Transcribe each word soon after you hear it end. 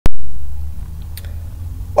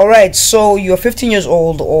Alright, so you're 15 years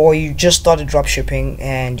old or you just started dropshipping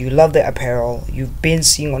and you love the apparel you've been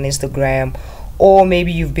seeing on Instagram, or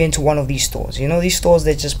maybe you've been to one of these stores. You know, these stores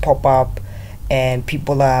that just pop up and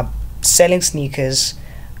people are selling sneakers.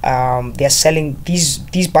 They're selling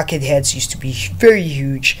these bucket heads. Used to be very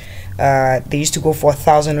huge. They used to go for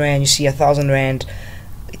 1,000 rand. You see 1,000 rand.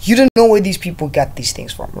 You don't know where these people got these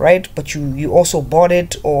things from, right? But you also bought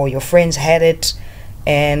it, or your friends had it,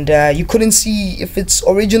 and you couldn't see if it's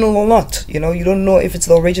original or not. You know, you don't know if it's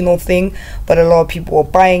the original thing, but a lot of people were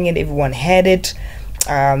buying it. Everyone had it.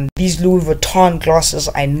 These Louis Vuitton glasses,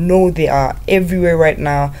 I know they are everywhere right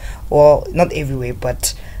now. Well, not everywhere,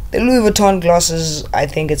 but the Louis Vuitton glasses, I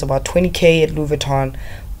think it's about 20k at Louis Vuitton,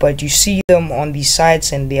 but you see them on these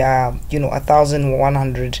sites and they are, you know,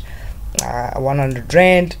 1,100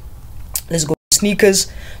 rand. Let's go to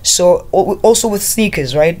sneakers. So also with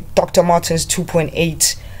sneakers, right? Dr. Martens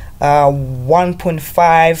 2.8,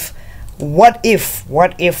 1.5. What if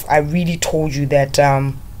I really told you that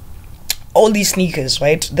all these sneakers,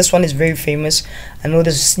 right? This one is very famous. I know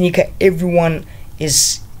there's a sneaker everyone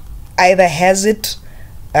is either has it.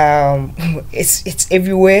 It's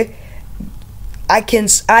everywhere. I can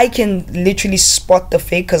literally spot the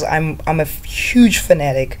fake because I'm a huge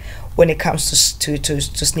fanatic when it comes to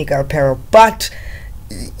sneaker apparel. But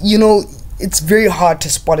you know, it's very hard to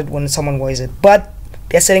spot it when someone wears it. But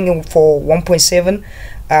they're selling it for 1.7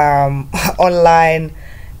 online,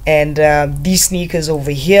 and these sneakers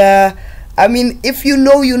over here, I mean, if you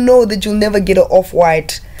know that you'll never get an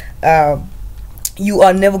off-white, you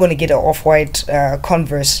are never going to get an off-white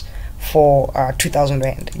Converse for 2,000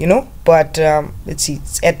 rand, you know. But let's see,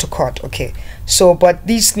 it's add to cart. Okay, so but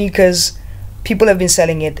these sneakers, people have been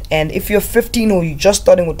selling it. And if you're 15 or you're just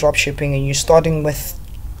starting with dropshipping and you're starting with,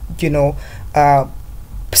 you know,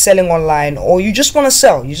 selling online, or you just want to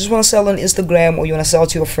sell, on Instagram, or you want to sell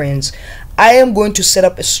to your friends, I am going to set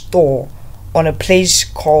up a store on a place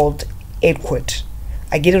called ecwid.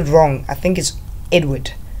 I get it wrong, I think it's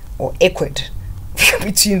ecwid or ecwid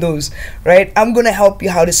between those, right? I'm gonna help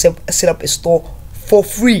you how to set up a store for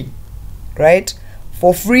free, right?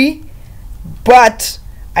 For free. But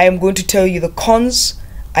I am going to tell you the cons.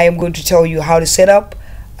 I am going to tell you how to set up.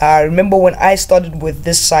 Remember when I started with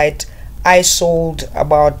this site, I sold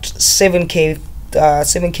about 7k to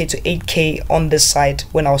 8k on this site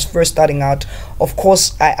when I was first starting out. Of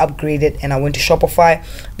course, I upgraded and I went to Shopify.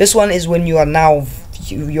 This one is when you are now,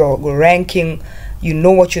 you're ranking, you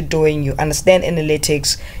know what you're doing, you understand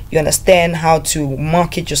analytics, you understand how to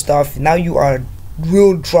market your stuff. Now you are a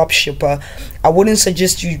real drop shipper. I wouldn't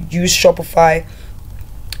suggest you use Shopify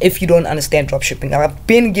if you don't understand dropshipping. I've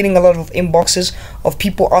been getting a lot of inboxes of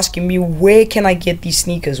people asking me, where can I get these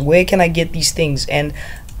sneakers, where can I get these things? And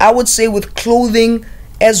I would say with clothing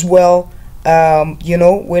as well, you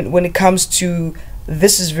know, when it comes to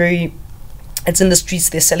this, is very, it's in the streets,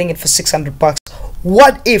 they're selling it for 600 bucks.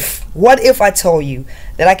 What if I tell you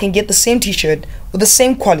that I can get the same t-shirt with the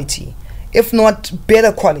same quality, if not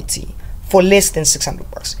better quality, for less than 600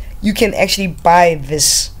 bucks? You can actually buy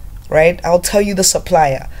this, right? I'll tell you the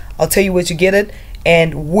supplier, I'll tell you where to get it,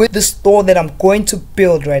 and with the store that I'm going to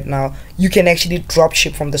build right now, you can actually drop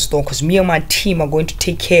ship from the store, because me and my team are going to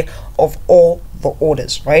take care of all the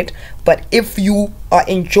orders, right? But if you are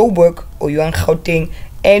in Joburg or you're in Gauteng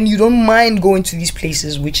and you don't mind going to these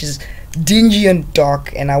places, which is dingy and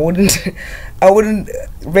dark, and I wouldn't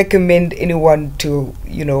recommend anyone to,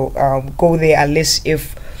 you know, go there unless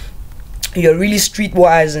if you're really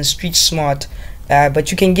streetwise and street smart.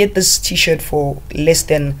 But you can get this t-shirt for less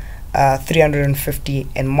than 350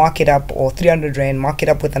 and mark it up, or 300 rand, mark it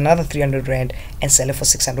up with another 300 rand and sell it for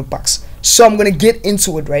 600 bucks. So I'm gonna get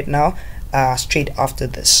into it right now, straight after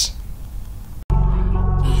this.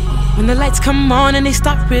 When the lights come on and they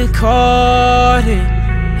stop recording,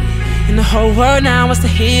 and the whole world now wants to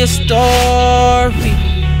hear your story.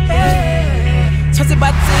 Toss it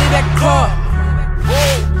back to that car.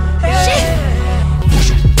 Shit.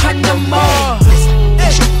 Panama.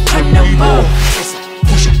 Panama.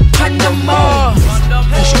 Panama.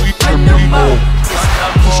 Panama.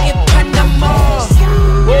 Panama.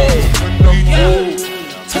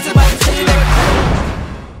 Toss it back to that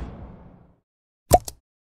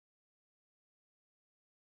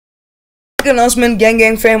car. Announcement,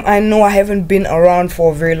 gang fam. I know I haven't been around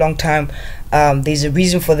for a very long time. There's a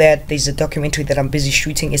reason for that. There's a documentary that I'm busy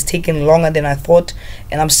shooting. It's taking longer than I thought,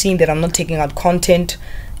 and I'm seeing that I'm not taking out content,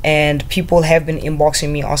 and people have been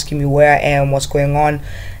inboxing me, asking me where I am, what's going on,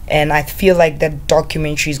 and I feel like that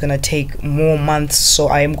documentary is gonna take more months. So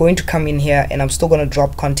I am going to come in here and I'm still gonna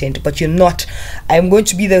drop content, but you're not. I'm going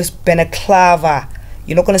to be this balaclava,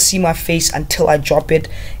 You're not gonna see my face until I drop it.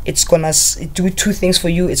 It's gonna do two things for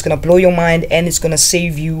you. It's gonna blow your mind, and it's gonna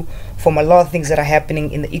save you from a lot of things that are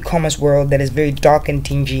happening in the e-commerce world that is very dark and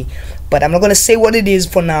dingy. But I'm not gonna say what it is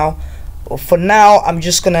for now. For now, I'm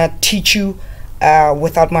just gonna teach you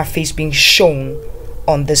without my face being shown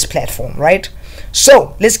on this platform, right?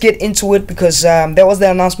 So let's get into it, because that was the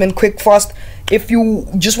announcement, quick, fast. If you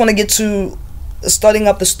just want to get to starting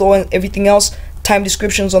up the store and everything else, time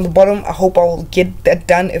descriptions on the bottom. I hope I will get that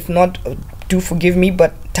done. If not, do forgive me,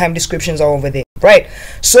 but time descriptions are over there, right?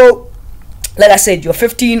 So like I said, you're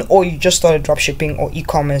 15 or you just started dropshipping or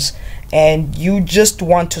e-commerce and you just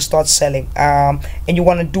want to start selling, and you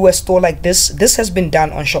want to do a store like this. This has been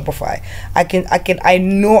done on Shopify. I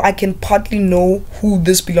can partly know who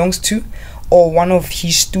this belongs to, or one of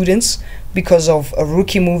his students, because of a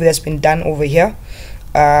rookie move that's been done over here,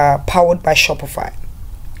 powered by Shopify.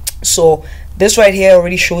 So this right here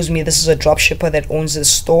already shows me this is a dropshipper that owns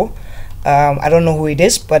this store. I don't know who it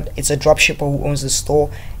is, but it's a dropshipper who owns the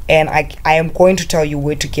store, and I am going to tell you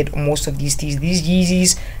where to get most of these things. These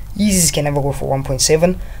Yeezys can never go for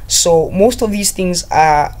 1.7. So most of these things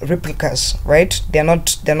are replicas, right? They're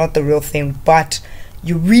not the real thing, but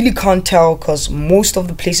you really can't tell, because most of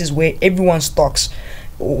the places where everyone stocks,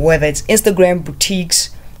 whether it's Instagram boutiques,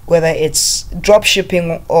 whether it's drop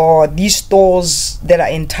shipping, or these stores that are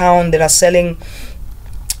in town that are selling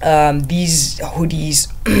these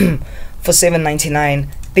hoodies for $7.99,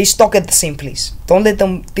 they stock at the same place. Don't let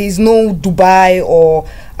them, there's no Dubai or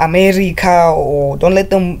America, or don't let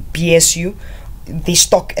them BS you. They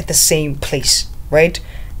stock at the same place, right?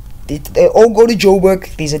 They all go to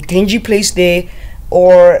Joburg. There's a dingy place there.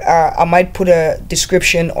 Or I might put a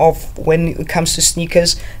description of, when it comes to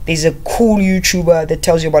sneakers, there's a cool YouTuber that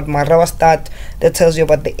tells you about Marawastat, that tells you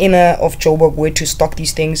about the inner of Joburg, where to stock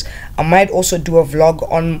these things. I might also do a vlog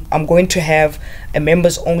on, I'm going to have a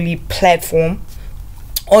members only platform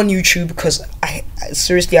on YouTube, because I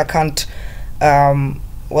seriously, I can't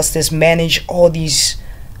manage all these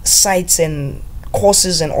sites and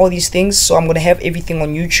courses and all these things. So I'm gonna have everything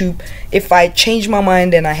on YouTube. If I change my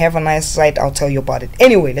mind and I have a nice site, I'll tell you about it.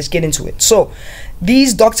 Anyway, let's get into it. So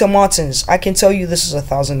these Dr. Martens, I can tell you this is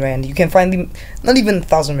 1,000 rand. You can find them, not even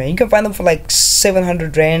 1,000 rand, you can find them for like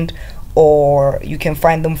 700 rand, or you can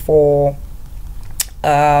find them for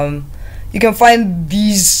you can find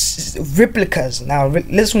these replicas. Now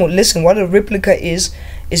listen, what a replica is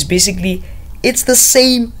basically, it's the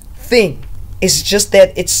same thing. It's just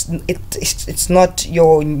that it's not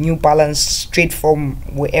your New Balance straight from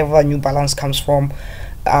wherever New Balance comes from,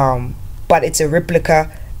 but it's a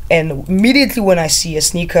replica. And immediately when I see a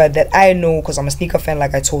sneaker that I know, because I'm a sneaker fan,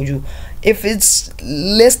 like I told you, if it's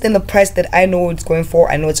less than the price that I know it's going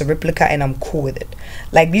for, I know it's a replica and I'm cool with it.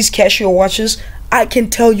 Like these Casio watches, I can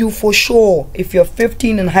tell you for sure, if you're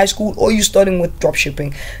 15 in high school or you're starting with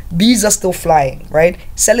dropshipping, these are still flying, right?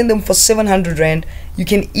 Selling them for 700 rand, you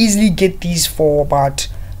can easily get these for about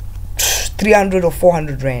 300 or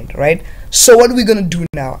 400 rand, right? So what are we gonna do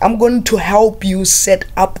now? I'm going to help you set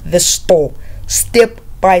up the store step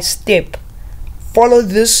by step. Follow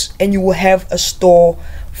this and you will have a store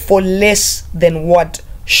for less than what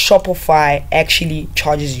Shopify actually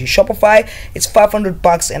charges you. Shopify, it's 500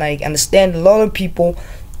 bucks, and I understand a lot of people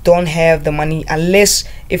don't have the money, unless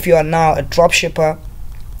if you are now a dropshipper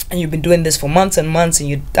and you've been doing this for months and months, and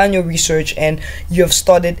you've done your research and you have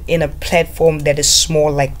started in a platform that is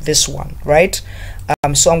small like this one, right?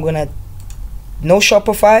 So I'm gonna no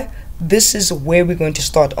Shopify. This is where we're going to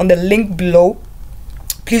start. On the link below,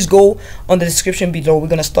 please go on the description below. We're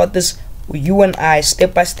gonna start this with you and I,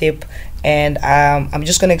 step by step, and I'm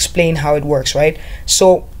just gonna explain how it works, right?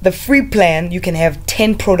 So the free plan, you can have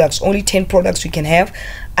 10 products, only 10 products you can have.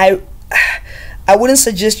 I wouldn't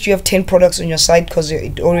suggest you have 10 products on your site, because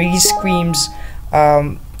it already screams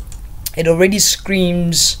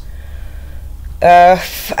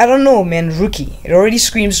I don't know, man, rookie. It already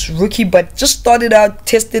screams rookie. But just start it out,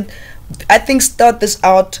 test it. I think start this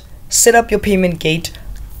out, set up your payment gate,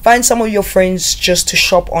 find some of your friends just to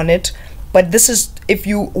shop on it. But this is if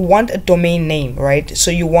you want a domain name, right?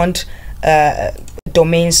 So you want a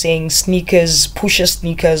domain saying sneakers, pusher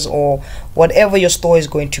sneakers, or whatever your store is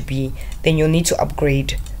going to be, then you'll need to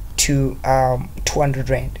upgrade to 200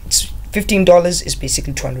 rand. It's $15 is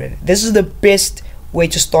basically 200. This is the best way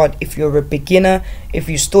to start if you're a beginner, if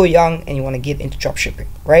you're still young and you want to get into dropshipping,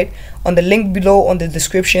 right? On the link below, on the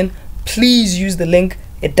description, please use the link.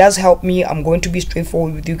 It does help me. I'm going to be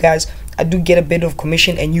straightforward with you guys. I do get a bit of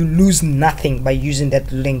commission and you lose nothing by using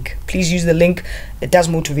that link. Please use the link. It does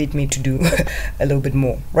motivate me to do a little bit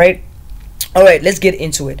more, right? All right, let's get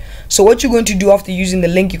into it. So what you're going to do after using the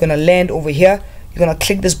link, you're going to land over here. you're gonna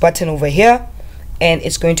click this button over here, and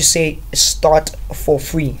it's going to say start for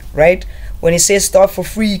free, right? When it says start for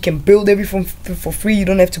free, you can build everything for free. You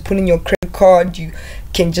don't have to put in your credit card. You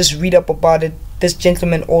can just read up about it. This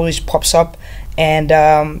gentleman always pops up, and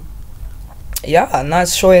yeah, now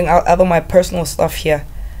it's showing out other my personal stuff here.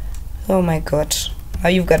 Oh my god, now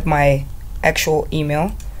you've got my actual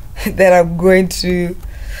email that I'm going to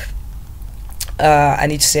I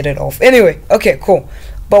need to set it off anyway. Okay, cool.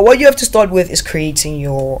 But what you have to start with is creating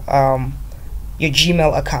your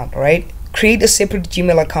Gmail account, right? Create a separate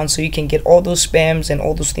Gmail account so you can get all those spams and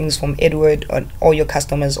all those things from Edward and all your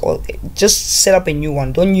customers. Or just set up a new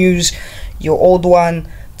one. Don't use your old one.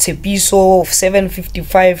 Tepiso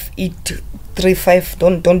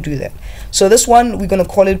 755-835. Don't do that. So this one, we're gonna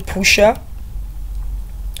call it Pusher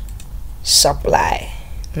Supply,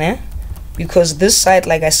 nah? Because this site,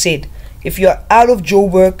 like I said, if you're out of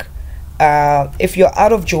Joburg, and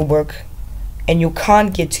you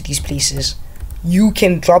can't get to these places, you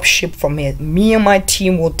can drop ship from here. Me and my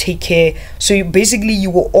team will take care. So you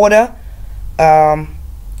will order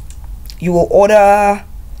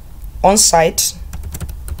on site.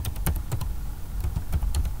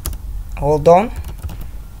 Hold on.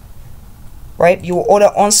 Right, you will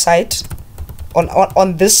order on site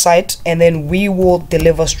on this site, and then we will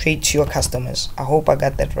deliver straight to your customers. I hope I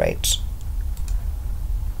got that right.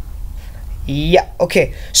 Yeah,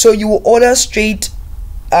 okay, so you will order straight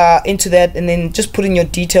into that, and then just put in your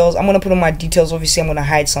details. I'm gonna put in my details. Obviously I'm gonna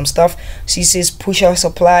hide some stuff. So it says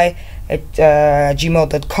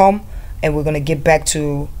pushersupply@gmail.com, and we're gonna get back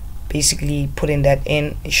to basically putting that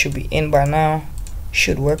in. It should be in by now.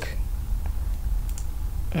 Should work.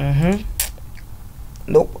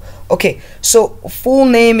 Nope. Okay, so full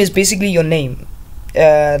name is basically your name.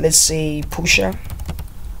 Let's say Pusher.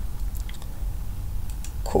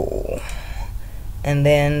 Cool. And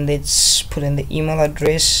then let's put in the email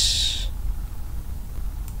address,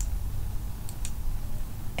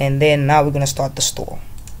 and then now we're gonna start the store,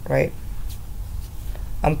 right?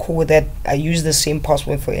 I'm cool with that. I use the same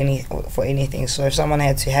password for anything, so if someone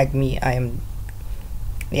had to hack me,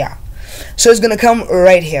 yeah. So it's gonna come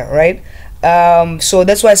right here, right? So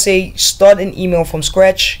that's why I say start an email from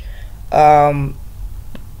scratch.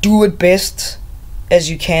 Do it best as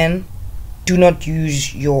you can. Do not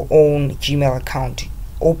use your own Gmail account.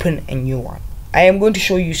 Open a new one. I am going to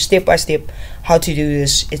show you step by step how to do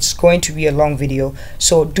this. It's going to be a long video,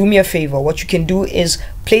 so do me a favor. What you can do is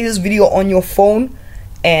play this video on your phone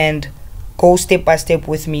and go step by step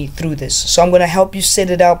with me through this. So I'm going to help you set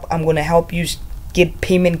it up. I'm going to help you get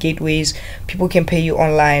payment gateways. People can pay you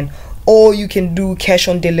online, or you can do cash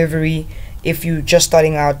on delivery if you're just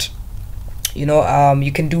starting out. You know,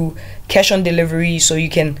 you can do cash on delivery, so you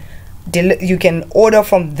can order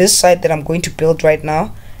from this site that I'm going to build right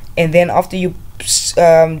now, and then after you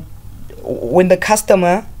when the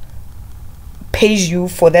customer pays you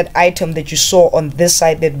for that item that you saw on this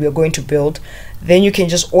site that we are going to build, then you can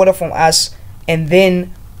just order from us and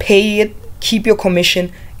then pay it, keep your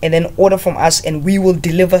commission, and then order from us, and we will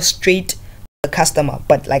deliver straight to the customer.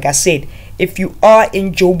 But like I said, if you are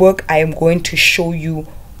in Joburg, I am going to show you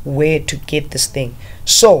where to get this thing.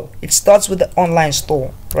 So it starts with the online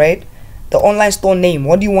store, right? The online store name,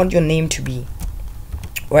 what do you want your name to be,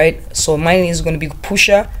 right? So mine is going to be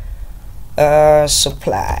Pusher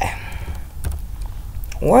Supply.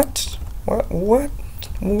 What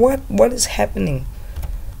is happening?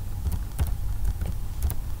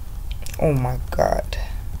 Oh my god,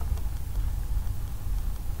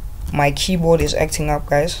 my keyboard is acting up,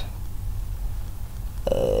 guys.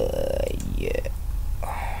 Yeah,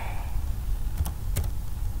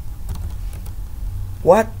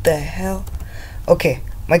 what the hell? Okay,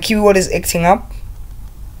 my keyboard is acting up.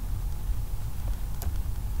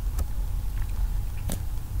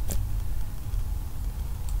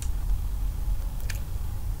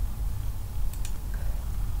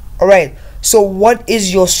 All right, so what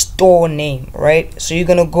is your store name, right? So you're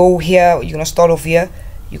gonna go here, you're gonna start off here,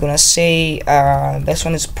 you're gonna say this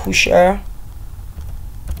one is Pusher.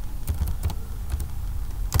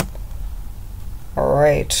 All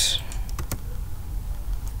right,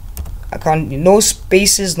 I can't, no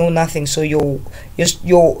spaces, no nothing. So your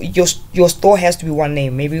store has to be one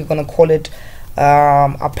name. Maybe you're gonna call it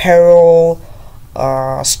apparel,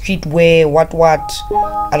 streetwear, what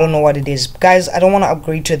I don't know what it is, guys. I don't want to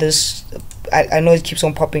upgrade to this. I know it keeps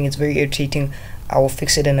on popping, it's very irritating. I will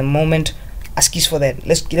fix it in a moment. Excuse for that.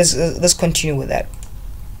 Let's continue with that.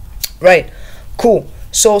 Right, cool.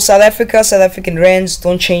 So South African rands,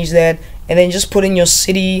 don't change that, and then just put in your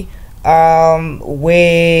city,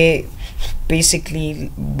 where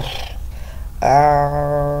basically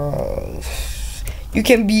You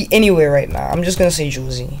can be anywhere right now. I'm just gonna say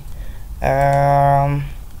Jozi.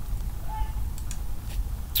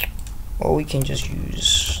 Or we can just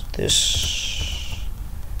use this.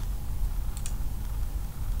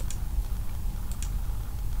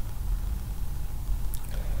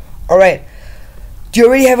 Alright, do you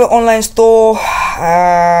already have an online store?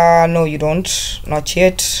 No, you don't, not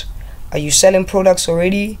yet. Are you selling products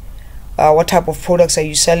already? What type of products are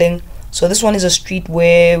you selling? So this one is a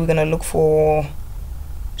streetwear. We're gonna look for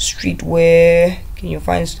streetwear. Can you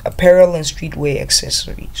find apparel and streetwear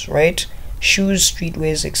accessories, right? Shoes,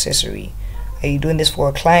 streetwear accessory. Are you doing this for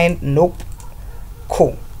a client? Nope.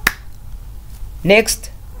 Cool.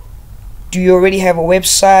 Next, do you already have a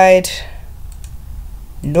website?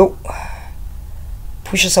 Nope.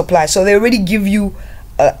 Push a supply. So they already give you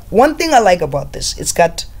one thing I like about this.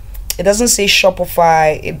 It doesn't say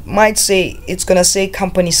Shopify. It might say, it's gonna say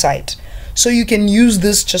company site. So you can use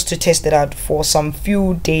this just to test it out for some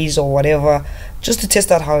few days or whatever, just to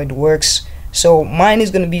test out how it works. So mine is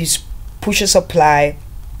gonna be push a supply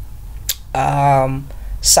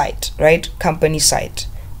site, right? Company site.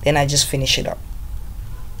 Then I just finish it up.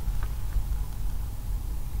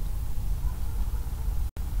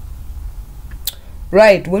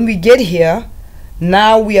 Right, when we get here,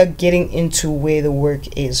 now we are getting into where the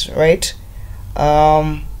work is, right?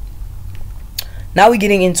 Now we're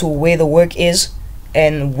getting into where the work is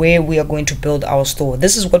and where we are going to build our store.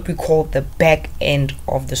 This is what we call the back end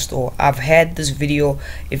of the store. I've had this video,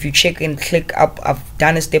 if you check and click up, I've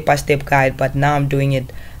done a step-by-step guide, but now I'm doing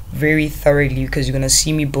it very thoroughly because you're gonna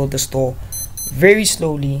see me build the store very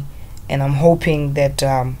slowly, and I'm hoping that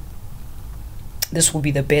this will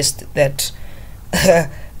be the best that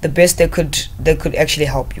the best that could actually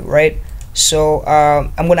help you, right? So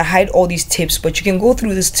I'm gonna hide all these tips, but you can go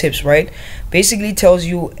through these tips, right? Basically tells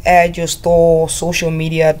you add your store, social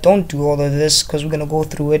media. Don't do all of this because we're gonna go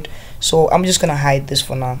through it, so I'm just gonna hide this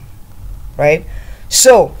for now, right?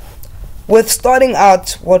 So with starting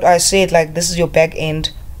out, what I said, like, this is your back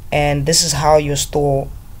end and this is how your store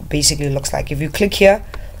basically looks like. If you click here,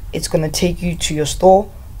 it's gonna take you to your store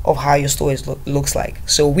of how your store looks like.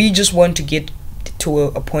 So we just want to get to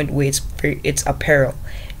a point where it's apparel.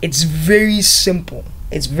 It's very simple.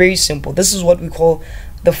 It's very simple. This is what we call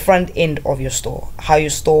the front end of your store, how your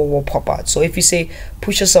store will pop out. So if you say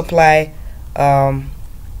push a supply, my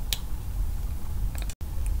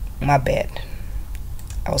bad,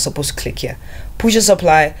 I was supposed to click here, push a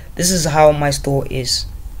supply, this is how my store is,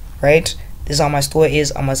 right? This is how my store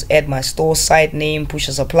is. I must add my store site name, push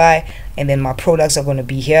a supply, and then my products are going to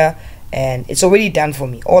be here, and it's already done for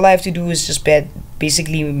me. All I have to do is just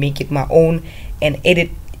basically make it my own and edit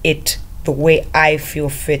it the way I feel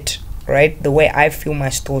fit, right? The way I feel my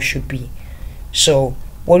store should be. So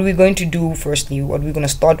what we're going to do, firstly, what we're going to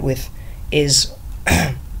start with is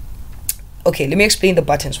okay, let me explain the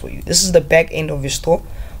buttons for you. This is the back end of your store.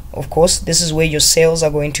 Of course, this is where your sales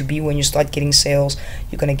are going to be. When you start getting sales,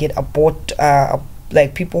 you're going to get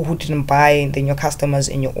like people who didn't buy, and then your customers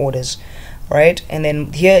and your orders, right? And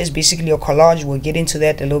then here is basically your collage. We'll get into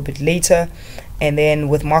that a little bit later. And then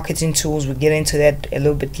with marketing tools, we'll get into that a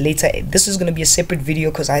little bit later. This is going to be a separate video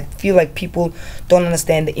because I feel like people don't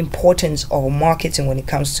understand the importance of marketing when it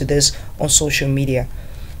comes to this on social media.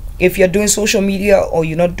 If you're doing social media or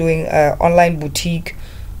you're not doing online boutique,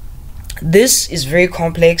 this is very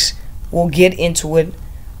complex. We'll get into it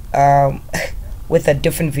with a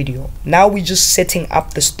different video. Now we're just setting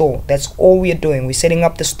up the store. That's all we are doing. We're setting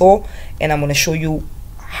up the store, and I'm going to show you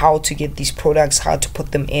how to get these products, how to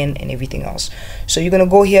put them in, and everything else. So you're going to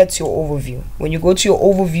go here to your overview. When you go to your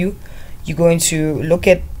overview, you're going to look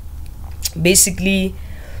at basically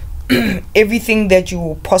everything that you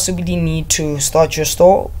will possibly need to start your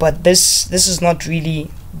store, but this is not really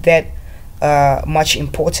that much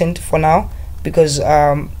important for now, because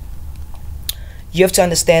you have to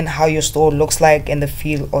understand how your store looks like and the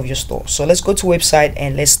feel of your store. So let's go to website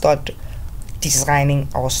and let's start designing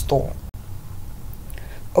our store.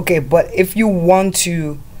 Okay, but if you want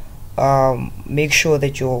to make sure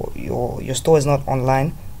that your store is not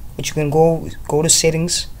online, but you can go to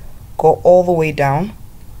settings, go all the way down,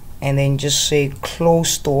 and then just say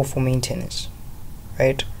close store for maintenance,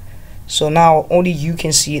 right? So now only you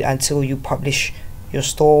can see it until you publish your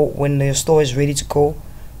store. When your store is ready to go,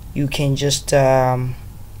 you can just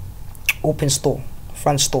open store,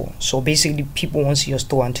 front store. So basically people won't see your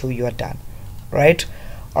store until you are done, right?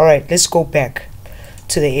 All right, let's go back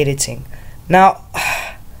to the editing. Now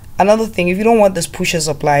another thing, if you don't want this push a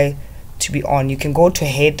supply to be on, you can go to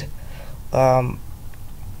head,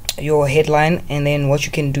 your headline, and then what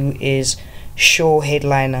you can do is show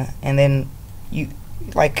headliner, and then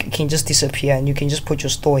like it can just disappear, and you can just put your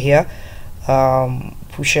store here,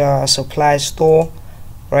 push a supply store,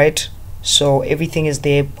 right? So everything is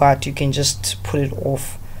there, but you can just put it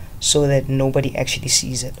off so that nobody actually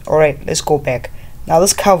sees it. All right, let's go back. Now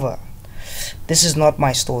this cover, this is not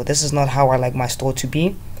my store. This is not how I like my store to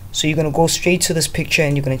be. So you're gonna go straight to this picture,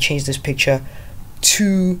 and you're gonna change this picture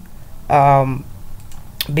to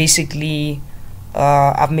basically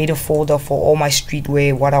I've made a folder for all my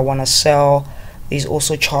streetwear, what I want to sell. There's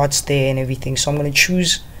also charts there and everything. So I'm going to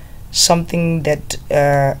choose something that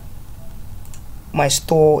my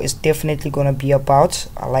store is definitely going to be about.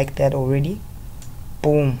 I like that already.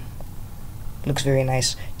 Boom, looks very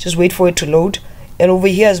nice. Just wait for it to load, and over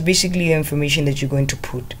here is basically the information that you're going to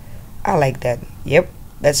put. I like that. Yep,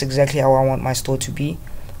 that's exactly how I want my store to be.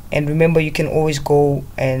 And remember, you can always go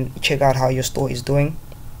and check out how your store is doing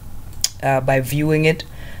by viewing it,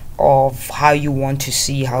 of how you want to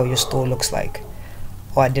see how your store looks like.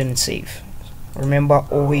 Oh, I didn't save. Remember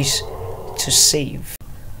always to save.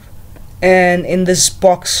 And in this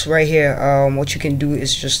box right here, what you can do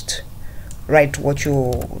is just write what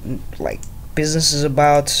your business is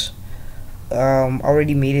about.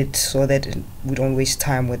 Already made it so that we don't waste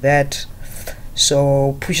time with that.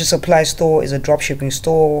 So Push a Supply Store is a dropshipping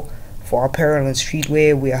store for apparel and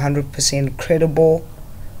streetwear. We are 100% credible.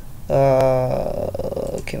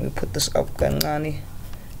 Can we put this up, Ganani?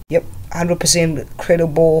 Yep, 100%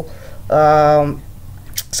 credible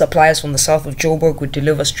suppliers from the south of Joburg would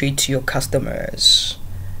deliver straight to your customers.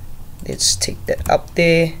 Let's take that up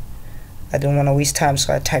there. I don't want to waste time,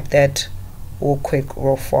 so I type that real quick,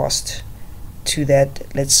 real fast to that.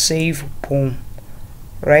 Let's save. Boom.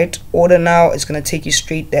 Right, order now. It's gonna take you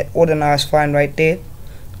straight. That order now is fine right there.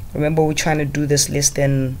 Remember, we're trying to do this less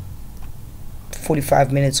than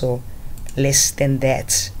 45 minutes or less than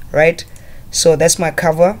that, right? So that's my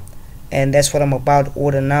cover, and that's what I'm about.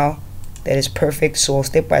 Order now. That is perfect. So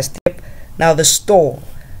step by step. Now the store,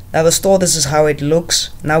 this is how it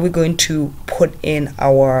looks. Now we're going to put in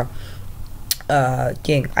our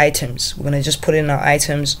items. We're gonna just put in our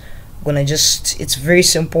items. We're gonna just, it's very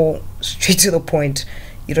simple, straight to the point.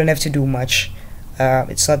 You don't have to do much.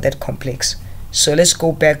 It's not that complex. So let's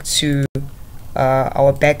go back to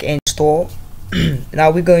our back end store.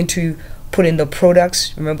 Now we're going to put in the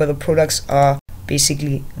products. Remember, the products are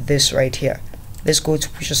basically this right here. Let's go to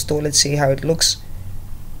Push a Store. Let's see how it looks.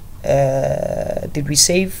 Did we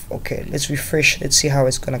save? Okay, let's refresh. Let's see how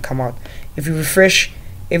it's gonna come out. If you refresh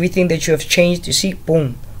everything that you have changed, you see,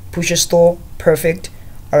 boom, Push a Store, perfect.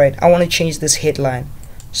 All right, I want to change this headline.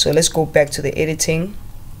 So let's go back to the editing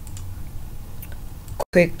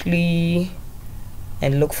quickly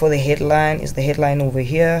and look for the headline. Is the headline over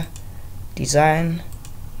here? Design,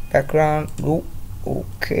 background, go.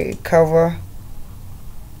 Okay, cover.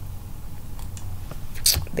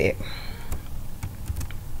 There.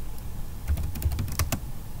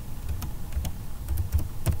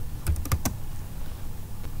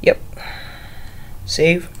 Yep.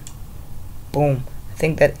 Save. Boom. I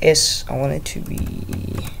think that S, I want it to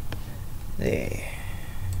be there.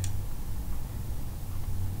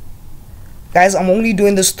 Guys, I'm only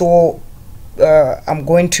doing the store. I'm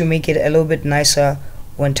going to make it a little bit nicer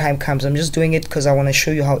when time comes. I'm just doing it because I want to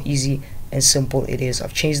show you how easy and simple it is.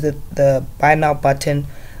 I've changed the buy now button.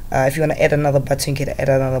 If you want to add another button, you can add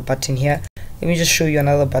another button here. Let me just show you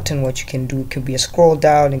another button, what you can do. It could be a scroll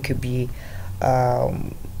down, it could be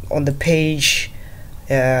on the page,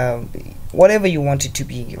 whatever you want it to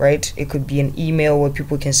be, right? It could be an email where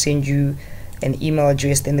people can send you an email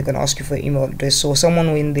address, then they're going to ask you for an email address. So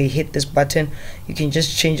someone, when they hit this button, you can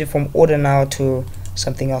just change it from order now to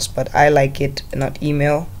something else, but I like it not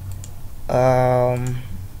email.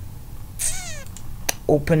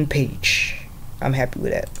 Open page, I'm happy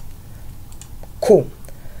with that. Cool.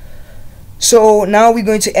 So now we're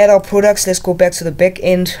going to add our products. Let's go back to the back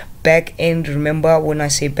end. Remember, when I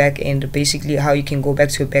say back end, basically how you can go back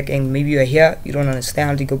to your back end. Maybe you're here, you don't understand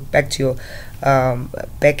how to go back to your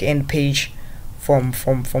back end page from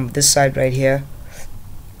this side right here.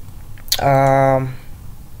 All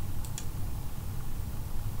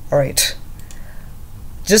right,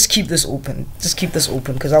 just keep this open,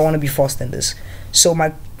 because I want to be fast in this. So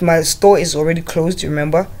my store is already closed,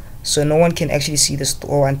 remember, so no one can actually see the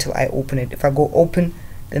store until I open it. If I go open,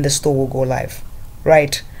 then the store will go live.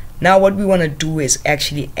 Right, now what we want to do is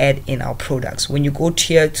actually add in our products. When you go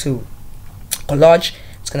here to collage,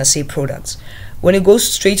 it's gonna say products. When it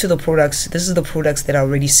goes straight to the products, this is the products that are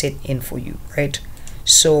already set in for you, right?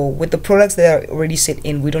 So with the products that are already set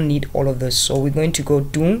in, we don't need all of this. So we're going to go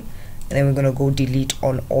doom, and then we're going to go delete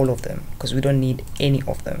on all of them, because we don't need any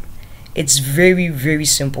of them. It's very, very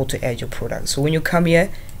simple to add your product. So when you come here,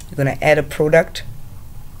 you're gonna add a product,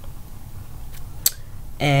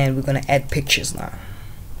 and we're gonna add pictures now,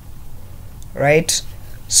 right?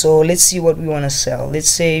 So let's see what we want to sell. Let's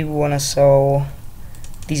say we want to sell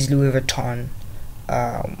these Louis Vuitton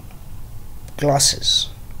glasses,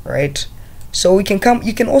 right? So we can come,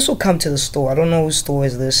 you can also come to the store. I don't know whose store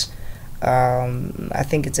is this. I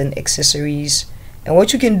think it's in accessories, and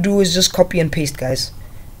what you can do is just copy and paste, guys.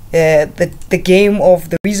 The game of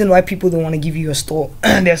the reason why people don't want to give you a store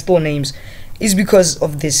their store names is because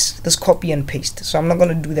of this copy and paste. So I'm not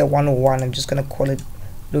gonna do that 101. I'm just gonna call it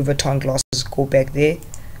Louis Vuitton glasses. Go back there,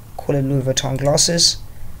 call it Louis Vuitton glasses,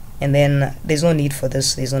 and then there's no need for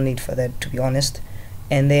this, there's no need for that, to be honest.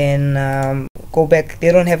 And then go back.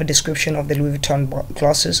 They don't have a description of the Louis Vuitton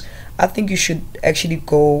glasses. I think you should actually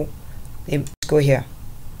go, let's go here.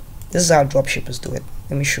 This is how dropshippers do it.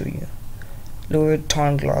 Let me show you. Louis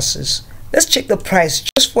Vuitton glasses. Let's check the price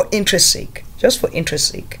just for interest sake, just for interest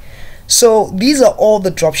sake. So these are all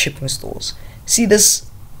the dropshipping stores. See, this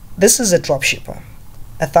is a dropshipper,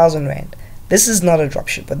 1,000 rand. This is not a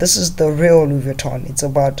dropshipper. This is the real Louis Vuitton. It's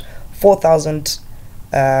about 4,000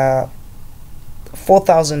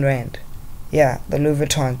 rand. Yeah, the Louis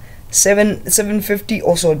Vuitton. 750,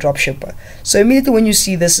 also a dropshipper. So immediately when you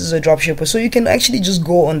see this is a dropshipper, so you can actually just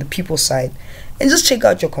go on the people's side and just check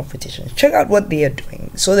out your competition, check out what they are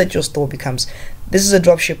doing, so that your store becomes, this is a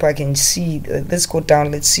dropshipper. I can see, let's go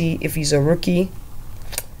down, let's see if he's a rookie,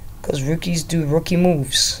 because rookies do rookie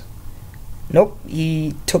moves. Nope,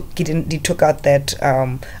 he took out that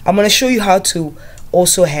I'm going to show you how to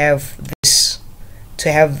also have this,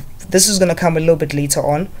 this is going to come a little bit later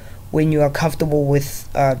on when you are comfortable with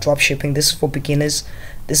drop shipping. This is for beginners.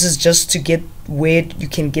 This is just to get where you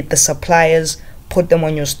can get the suppliers, put them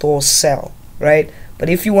on your store, sell, right? But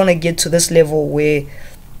if you want to get to this level where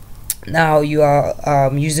now you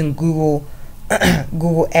are using Google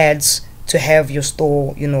Google ads to have your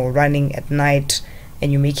store, you know, running at night,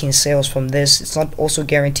 and you're making sales from this, it's not also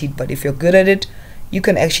guaranteed, but if you're good at it, you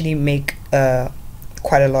can actually make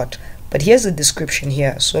quite a lot. But here's the description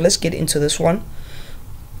here, so let's get into this one.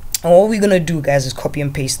 And what we're gonna do, guys, is copy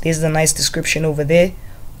and paste. There's the nice description over there,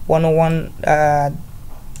 101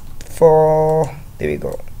 for, there we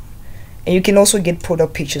go. And you can also get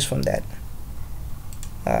product pictures from that.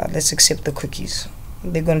 Let's accept the cookies.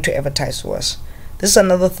 They're going to advertise to us. This is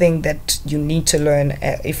another thing that you need to learn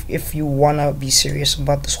if you wanna be serious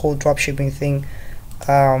about this whole dropshipping thing.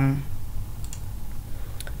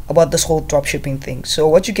 So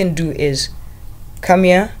what you can do is come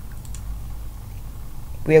here.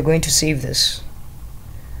 We are going to save this.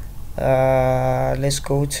 Let's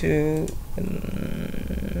go to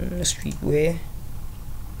streetwear.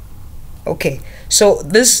 Okay, so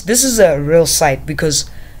this is a real site, because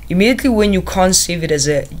immediately when you can't save it as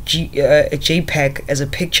a JPEG, as a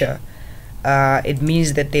picture, it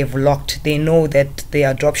means that they've locked. They know that there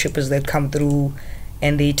are dropshippers that come through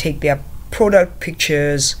and they take their product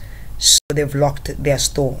pictures, so they've locked their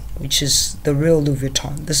store, which is the real Louis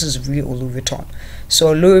Vuitton. This is real Louis Vuitton.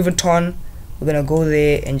 So Louis Vuitton, we're gonna go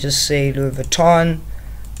there and just say Louis Vuitton,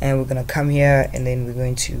 and we're gonna come here, and then we're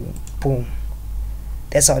going to boom.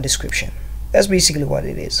 That's our description. That's basically what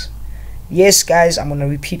it is. Yes, guys, I'm gonna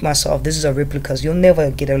repeat myself. This is a replica. You'll never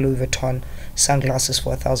get a Louis Vuitton sunglasses for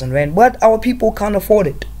 1,000 rand, but our people can't afford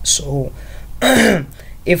it. So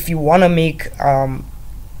if you wanna make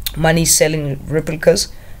money selling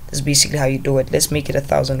replicas, that's basically how you do it. Let's make it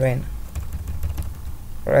 1,000 rand.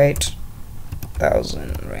 Right,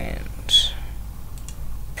 1,000 rand.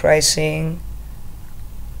 Pricing.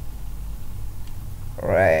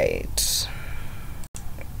 Right.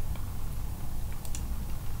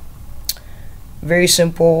 Very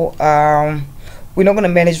simple. We're not going to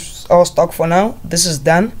manage our stock for now. This is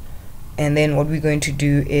done, and then what we're going to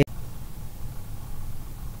do is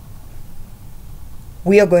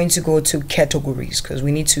we are going to go to categories, because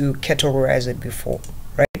we need to categorize it before,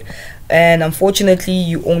 right? And unfortunately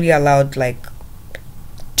you only allowed like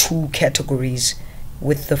 2 categories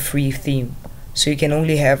with the free theme, so you can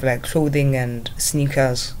only have like clothing and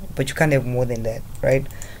sneakers, but you can't have more than that, right?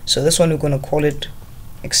 So this one we're going to call it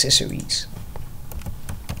accessories.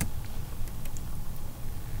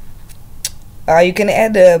 You can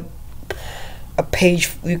add a page,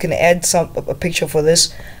 you can add a picture for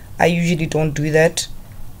this. I usually don't do that,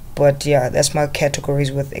 but yeah, that's my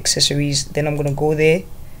categories with accessories. Then I'm gonna go there,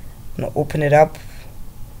 I'm gonna open it up,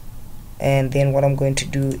 and then what I'm going to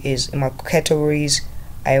do is in my categories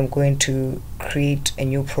I am going to create a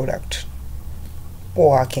new product,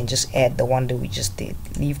 or I can just add the one that we just did.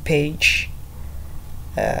 Leave page,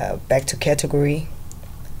 back to category,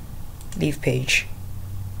 leave page,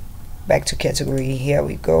 back to category. Here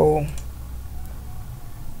we go.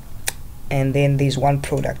 And then there's one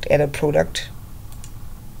product, add a product.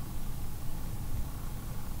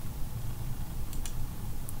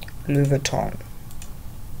 Louis Vuitton.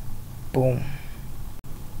 Boom.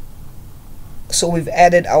 So we've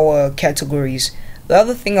added our categories. The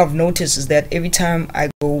other thing I've noticed is that every time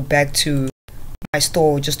I go back to my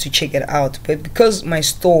store just to check it out, but because my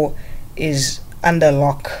store is under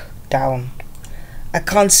lockdown, I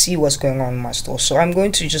can't see what's going on in my store. So I'm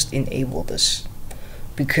going to just enable this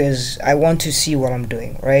because I want to see what I'm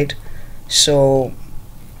doing, right? So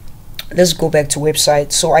let's go back to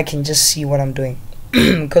website so I can just see what I'm doing.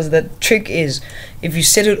 Because the trick is, if you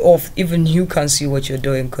set it off, even you can't see what you're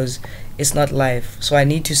doing because it's not live. So I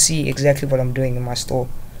need to see exactly what I'm doing in my store.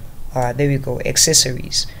 There we go,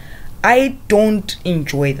 accessories. I don't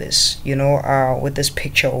enjoy this, you know, with this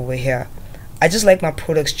picture over here. I just like my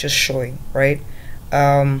products just showing, right? So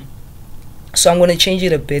I'm going to change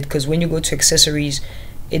it a bit, because when you go to accessories,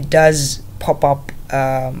 it does pop up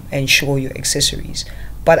and show your accessories.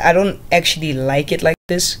 But I don't actually like it like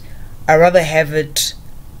this. I rather have it,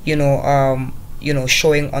 you know,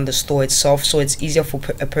 showing on the store itself, so it's easier for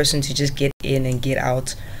a person to just get in and get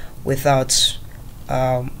out without,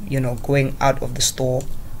 you know, going out of the store,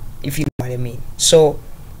 if you know what I mean. So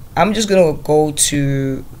I'm just gonna go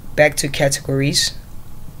to back to categories,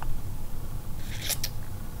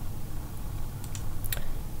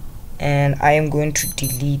 and I am going to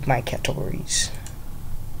delete my categories.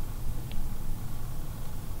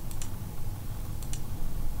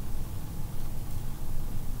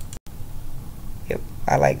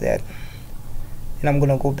 I like that. And I'm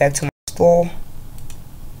gonna go back to my store.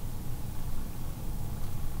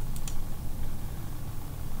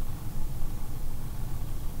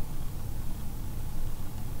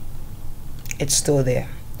 It's still there,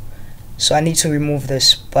 so I need to remove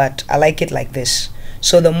this, but I like it like this.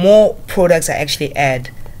 So the more products I actually add,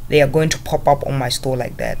 they are going to pop up on my store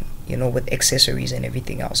like that, you know, with accessories and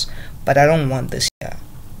everything else. But I don't want this here.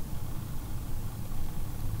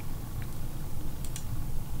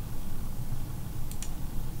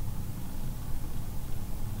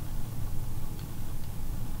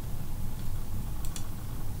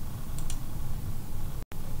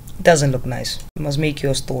 Doesn't look nice. You must make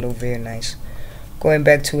your store look very nice. Going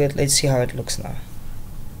back to it, let's see how it looks now.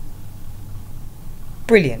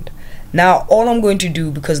 Brilliant. Now all I'm going to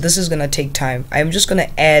do, because this is going to take time, I'm just going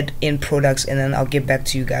to add in products, and then I'll get back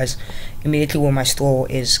to you guys immediately when my store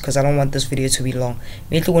is, because I don't want this video to be long.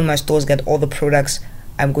 Immediately when my store's got all the products,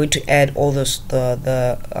 I'm going to add all the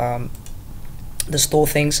store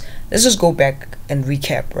things. Let's just go back and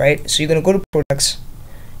recap, right? So you're going to go to products,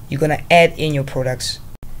 you're going to add in your products,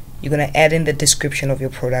 you're going to add in the description of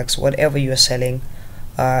your products, whatever you're selling.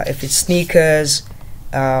 If it's sneakers,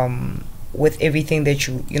 with everything that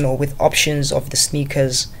you know, with options of the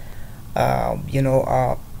sneakers, you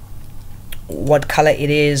know, what color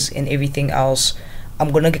it is and everything else.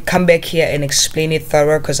 I'm gonna come back here and explain it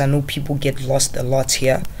thorough, because I know people get lost a lot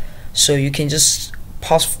here. So you can just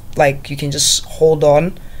pause, like you can just hold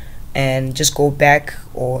on and just go back,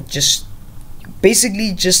 or just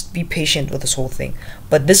basically just be patient with this whole thing.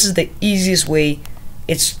 But this is the easiest way.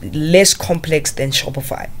 It's less complex than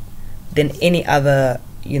Shopify, than any other,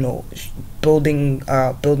 you know, building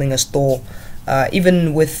a store.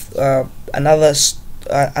 Even with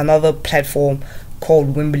another platform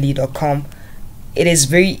called Wimberly.com, it is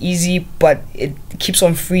very easy, but it keeps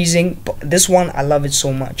on freezing. But this one, I love it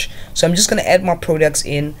so much. So I'm just gonna add my products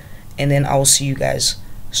in, and then I'll see you guys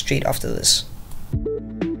straight after this.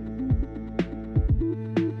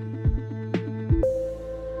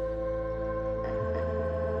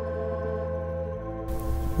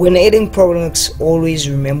 When adding products, always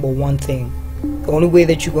remember one thing: the only way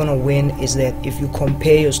that you're gonna win is that if you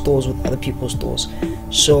compare your stores with other people's stores.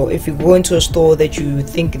 So if you go into a store that you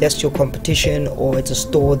think that's your competition, or it's a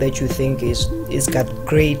store that you think is got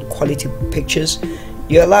great quality pictures,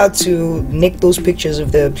 you're allowed to nick those pictures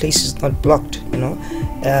if the place is not blocked, you know.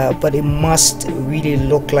 But it must really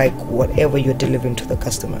look like whatever you're delivering to the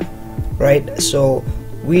customer, right? So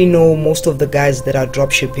we know most of the guys that are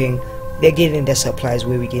drop shipping, they're getting their supplies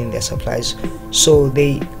where we're getting their supplies, so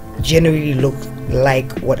they generally look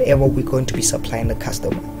like whatever we're going to be supplying the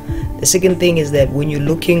customer. The second thing is that when you're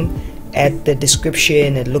looking at the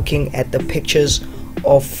description and looking at the pictures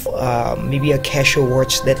of maybe a casual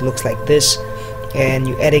watch that looks like this, and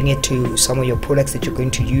you're adding it to some of your products that you're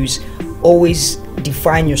going to use, always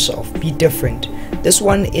define yourself, be different. This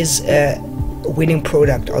one is a winning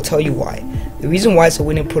product. I'll tell you why. The reason why it's a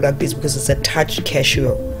winning product is because it's a touch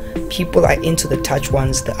casual. people are into the touch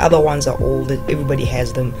ones. The other ones are old, everybody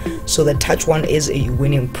has them. So the touch one is a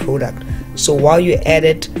winning product. So while you add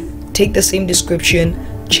it, take the same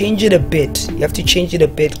description, change it a bit. You have to change it a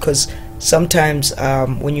bit because sometimes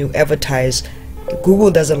when you advertise,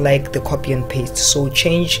 Google doesn't like the copy and paste. So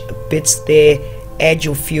change bits there, add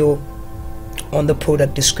your feel on the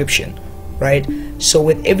product description, right? So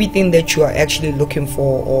with everything that you are actually looking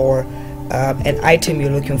for, or an item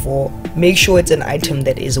you're looking for, make sure it's an item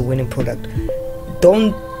that is a winning product.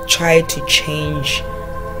 Don't try to change,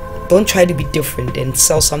 don't try to be different and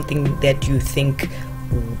sell something that you think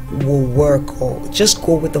will work, or just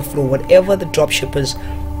go with the flow. Whatever the dropshippers,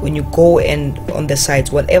 when you go and on the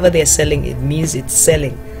sites, whatever they're selling, it means it's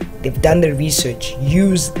selling. They've done the research.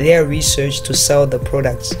 Use their research to sell the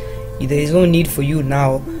products. There is no need for you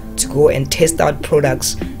now to go and test out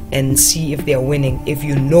products and see if they're winning if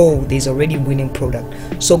you know there's already winning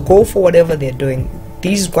product. So go for whatever they're doing.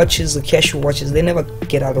 These watches, the casual watches, they never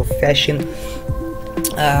get out of fashion.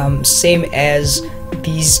 Same as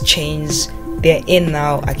these chains, they're in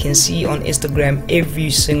now. I can see on Instagram every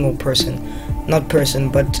single person, not person,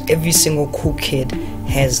 but every single cool kid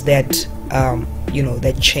has that you know,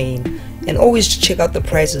 that chain. And always check out the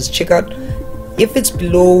prices. Check out if it's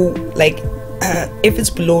below like if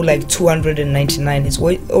it's below like 299, it's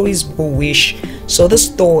always bullish. So this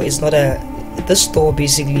store is not this store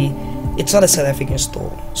basically, it's not a South African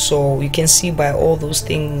store. So you can see by all those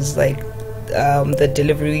things, like the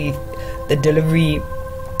delivery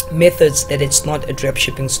methods, that it's not a drop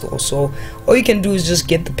shipping store. So all you can do is just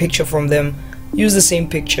get the picture from them, use the same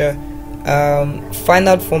picture, find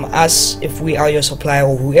out from us if we are your supplier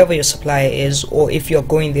or whoever your supplier is, or if you're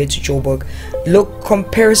going there to Joburg, look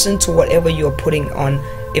comparison to whatever you're putting on,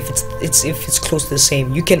 if it's close to the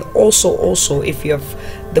same. You can also if you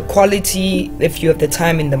have the quality, if you have the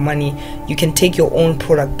time and the money, you can take your own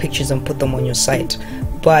product pictures and put them on your site.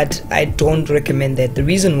 But I don't recommend that. The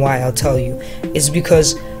reason why, I'll tell you, is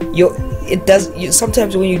because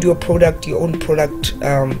sometimes when you do a product, your own product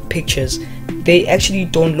pictures, they actually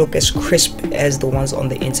don't look as crisp as the ones on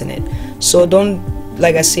the internet. So don't,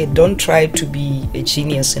 like I said, don't try to be a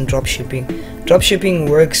genius in dropshipping. Dropshipping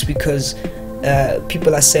works because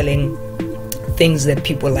people are selling things that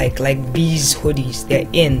people like these hoodies. They're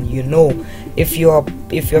in, you know, if you're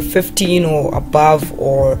 15 or above,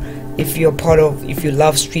 or if you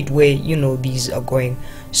love streetwear, you know these are going.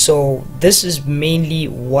 So this is mainly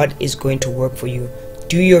what is going to work for you.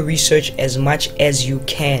 Do your research as much as you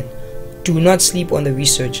can. Do not sleep on the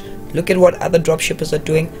research. Look at what other dropshippers are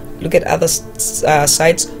doing. Look at other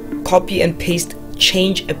sites. Copy and paste.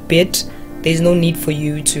 Change a bit. There's no need for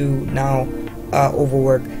you to now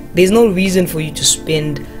overwork. There's no reason for you to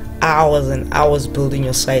spend hours and hours building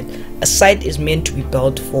your site. A site is meant to be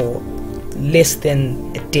built for less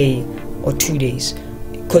than a day or 2 days,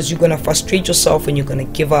 because you're gonna frustrate yourself and you're gonna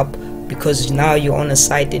give up, because now you're on a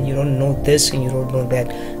site and you don't know this and you don't know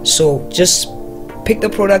that. So just pick the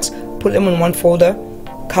products, put them in one folder,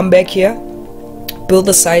 come back here, build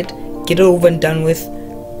the site, get it over and done with,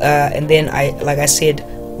 and then like I said,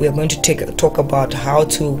 we're going to talk about how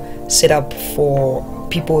to set up for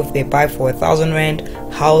people if they buy for 1,000 Rand,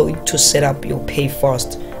 how to set up your pay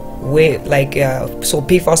fast, where so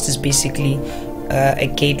pay fast is basically a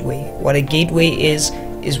gateway. What a gateway is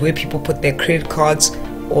where people put their credit cards,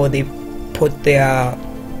 or they put their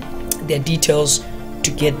details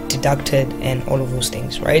to get deducted and all of those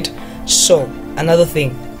things, right? So another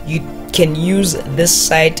thing, you can use this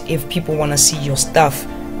site if people want to see your stuff,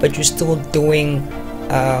 but you're still doing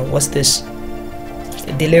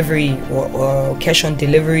delivery or cash on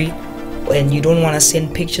delivery, and you don't want to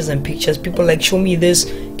send pictures and pictures. People like, show me this,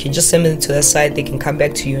 you can just send them to the site. They can come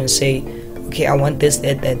back to you and say, okay, I want this,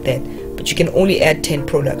 that. But you can only add 10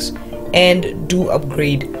 products. And do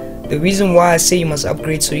upgrade. The reason why I say you must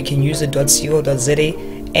upgrade, so you can use the .co.za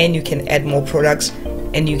and you can add more products,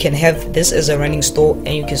 and you can have this as a running store, and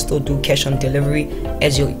you can still do cash on delivery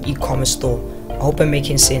as your e-commerce store. I hope I'm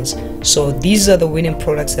making sense. So these are the winning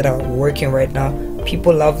products that are working right now.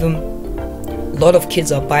 People love them. A lot of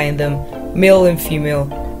kids are buying them, male and female.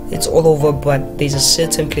 It's all over, but there's a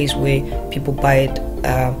certain place where people buy it.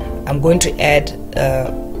 I'm going to add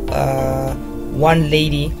one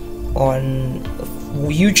lady on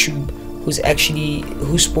YouTube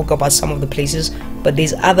who spoke about some of the places, but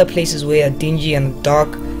there's other places where are dingy and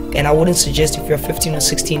dark, and I wouldn't suggest, if you're 15 or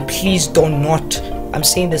 16, please I'm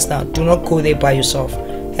saying this now, do not go there by yourself.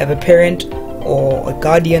 Have a parent or a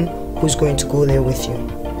guardian who's going to go there with you,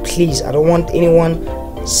 please. I don't want anyone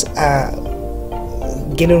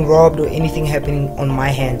getting robbed or anything happening on my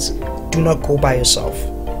hands. Do not go by yourself.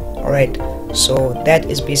 All right, So that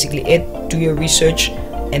is basically it. Do your research,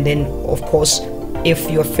 and then of course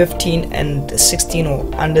if you're 15 and 16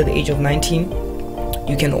 or under the age of 19,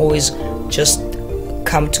 you can always just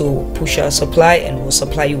come to Pusha Supply and we'll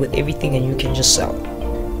supply you with everything and you can just sell.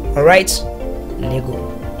 All right, Lego.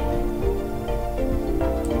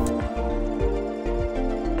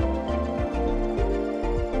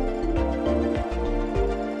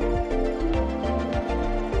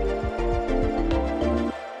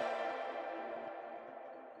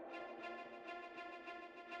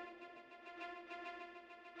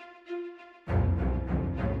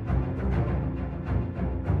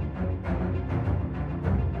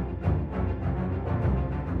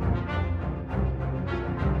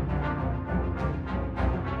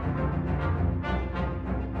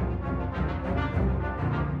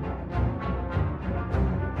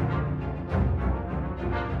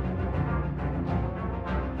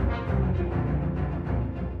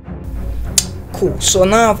 Cool. So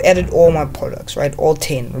now I've added all my products, right? All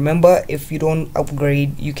 10. Remember, if you don't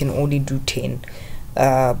upgrade, you can only do 10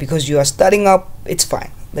 because you are starting up. It's fine,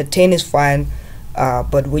 the 10 is fine,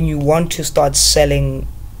 but when you want to start selling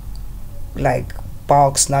like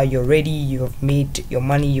bulks, now you're ready, you have made your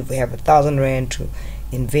money, you have 1,000 rand to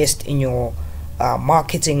invest in your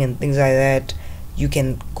marketing and things like that, you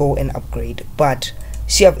can go and upgrade. But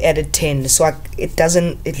see, I've added 10, so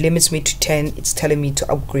it limits me to 10. It's telling me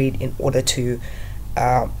to upgrade in order to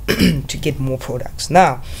to get more products.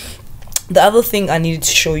 Now the other thing I needed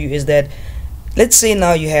to show you is that, let's say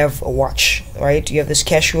now you have a watch, right? You have this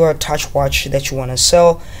Cassper touch watch that you want to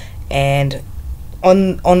sell, and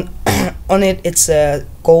on it it's a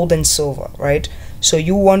gold and silver, right? So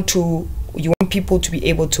you want people to be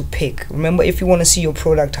able to pick. Remember, if you want to see your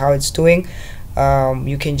product how it's doing,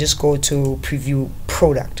 you can just go to preview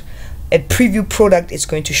product. At preview product, it's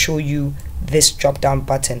going to show you this drop down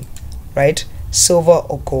button, right? Silver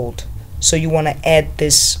or gold. So you want to add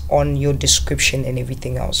this on your description and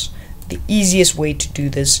everything else. The easiest way to do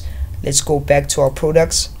this, let's go back to our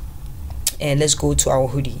products and let's go to our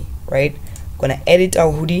hoodie, right? I'm gonna edit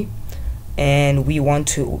our hoodie, and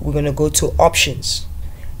we're gonna go to options.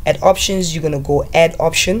 At options, you're gonna go add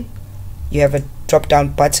option. You have a drop down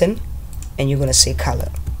button and you're gonna say color.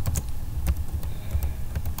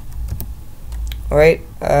 All right,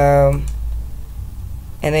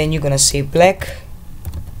 and then you're gonna say black.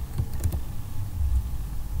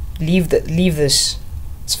 Leave this,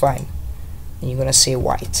 it's fine. And you're gonna say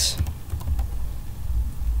white,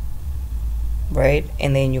 right?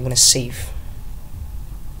 And then you're gonna save.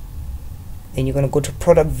 Then you're gonna go to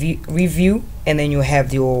product review, and then you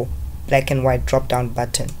have your black and white drop down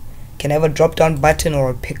button. Can have a drop down button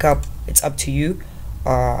or a pickup, it's up to you.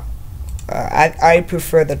 I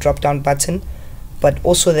prefer the drop down button, but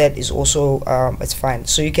also that is also it's fine.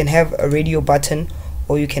 So you can have a radio button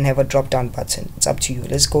or you can have a drop down button, it's up to you.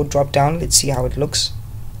 Let's go drop down, let's see how it looks.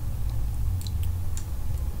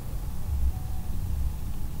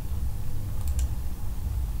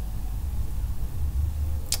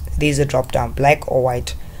 There's a drop down, black or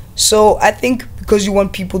white. So I think because you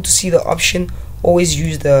want people to see the option, always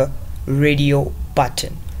use the radio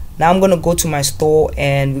button. Now I'm gonna go to my store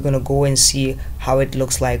and we're gonna go and see how it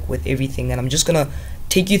looks like with everything, and I'm just gonna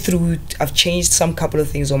take you through. I've changed some couple of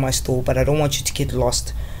things on my store, but I don't want you to get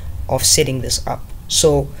lost of setting this up.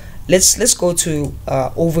 So let's go to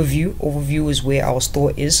overview. Overview is where our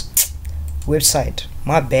store is. Website,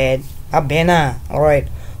 my bad. All right,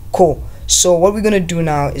 cool. So what we're gonna do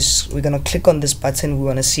now is we're gonna click on this button. We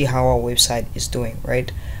want to see how our website is doing,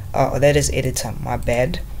 right? That is editor, my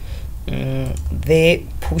bad. There,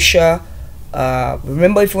 Pusha.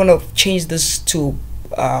 Remember, if you want to change this to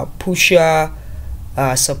Pusha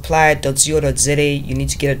supply.co.za, you need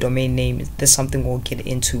to get a domain name. This is something we'll get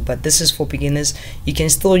into, but this is for beginners. You can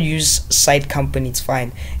still use site company, it's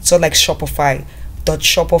fine. It's not like Shopify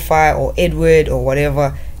or ecwid or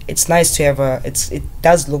whatever. It's nice to have it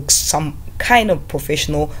does look some kind of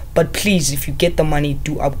professional, but please, if you get the money,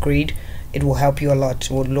 do upgrade. It will help you a lot.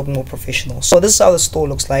 It will look more professional. So this is how the store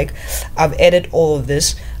looks like. I've added all of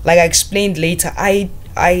this. Like I explained later, I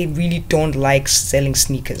really don't like selling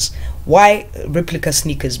sneakers. Why replica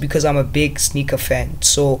sneakers? Because I'm a big sneaker fan.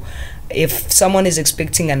 So if someone is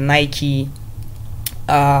expecting a Nike,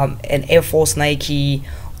 an Air Force Nike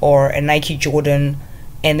or a Nike Jordan,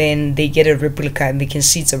 and then they get a replica and they can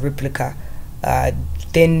see it's a replica,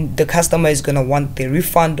 then the customer is gonna want the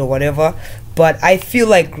refund or whatever. But I feel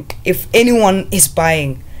like if anyone is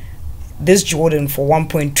buying this Jordan for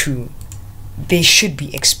 1.2, they should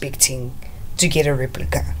be expecting to get a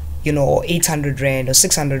replica, you know, or 800 rand or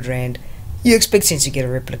 600 rand. You're expecting to get a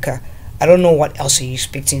replica. I don't know what else are you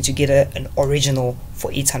expecting to get an original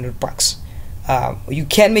for 800 bucks. You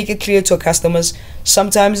can make it clear to customers.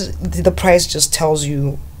 Sometimes the price just tells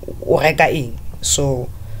you so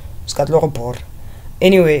it's got a lot of board.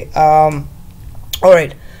 Anyway, all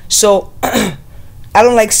right, so I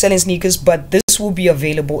don't like selling sneakers, but this will be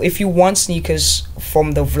available if you want sneakers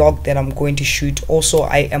from the vlog that I'm going to shoot. Also,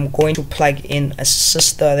 I am going to plug in a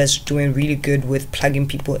sister that's doing really good with plugging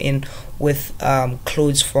people in with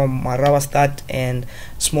clothes from Marawastad and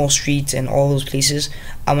Small Street and all those places.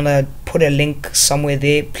 I'm gonna put a link somewhere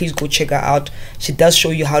there. Please go check her out. She does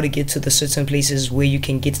show you how to get to the certain places where you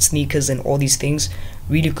can get sneakers and all these things.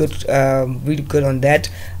 Really good on that.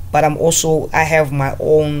 But I have my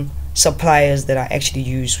own suppliers that I actually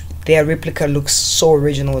use. Their replica looks so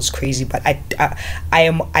original, it's crazy, but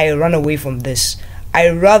I run away from this.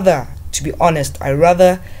 To be honest, I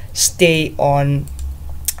rather stay on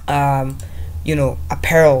you know,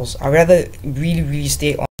 apparels. I rather really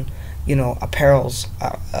stay on, you know, apparels,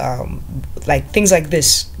 like things like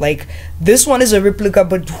this. Like this one is a replica,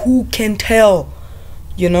 but who can tell,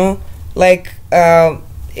 you know? Like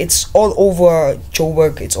it's all over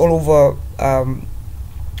Joburg, it's all over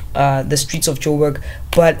the streets of Joburg,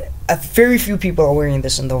 but very few people are wearing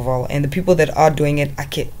this in the Val, and the people that are doing it,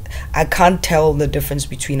 I can't tell the difference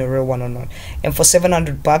between a real one or not. And for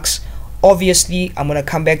 700 bucks, obviously I'm gonna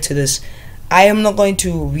come back to this, I am not going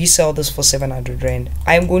to resell this for 700 rand.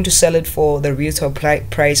 I am going to sell it for the retail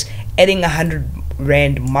price, adding 100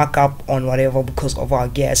 rand markup on whatever because of our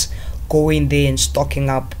gas, going there and stocking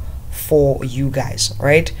up for you guys,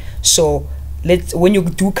 right? So when you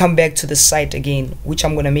do come back to the site again, which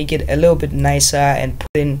I'm gonna make it a little bit nicer and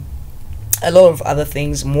put in a lot of other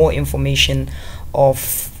things, more information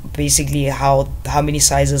of basically how many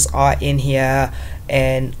sizes are in here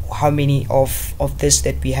and how many of this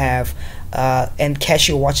that we have, and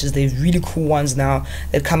Casio watches. They're really cool ones now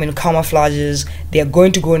that come in camouflages. They are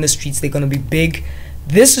going to go in the streets. They're going to be big.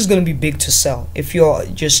 This is going to be big to sell if you're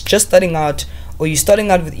just starting out, or you're starting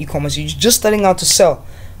out with e-commerce, you're just starting out to sell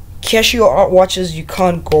Casio art watches. You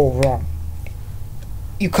can't go wrong.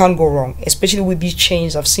 You can't go wrong, especially with these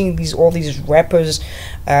chains. I've seen all these rappers,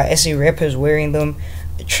 SA rappers wearing them.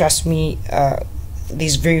 Trust me,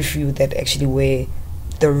 there's very few that actually wear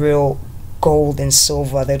the real gold and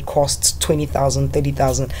silver that costs 20,000,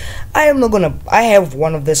 30,000. I have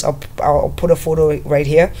one of this. I'll put a photo right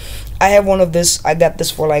here. I have one of this. I got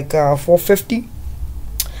this for like 450,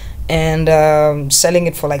 and selling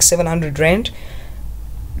it for like 700 rand.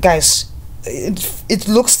 Guys, it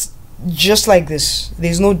looks just like this.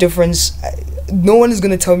 There's no difference. No one is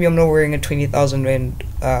gonna tell me I'm not wearing a 20,000 rand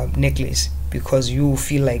necklace because you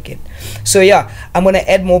feel like it. So yeah, I'm gonna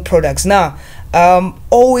add more products now.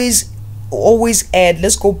 Always add.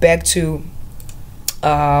 Let's go back to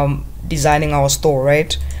designing our store,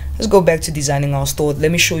 right? Let's go back to designing our store. Let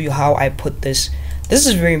me show you how I put this. This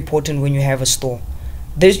is very important when you have a store.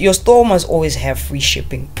 Your store must always have free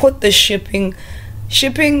shipping. Put the shipping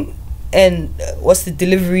and what's the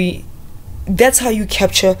delivery. That's how you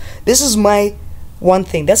capture. This is my one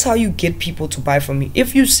thing. That's how you get people to buy from me.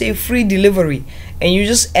 If you say free delivery and you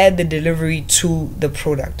just add the delivery to the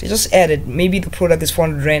product, you just add it. Maybe the product is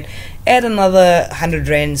 400 rand, add another 100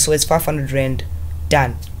 rand, so it's 500 rand.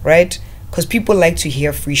 Done, right? Because people like to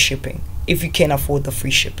hear free shipping. If you can afford the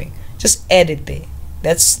free shipping, just add it there.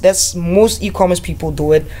 That's most e-commerce people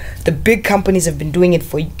do it. The big companies have been doing it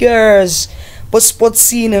for years. But Sports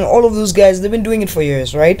Scene and all of those guys, they've been doing it for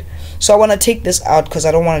years, right? So I want to take this out because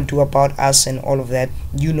I don't want to do about us and all of that.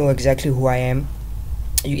 You know exactly who I am.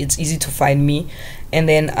 It's easy to find me. And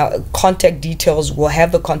then contact details. We'll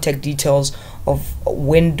have the contact details of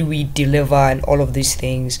when do we deliver and all of these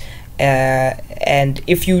things. And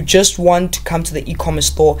if you just want to come to the e-commerce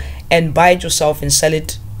store and buy it yourself and sell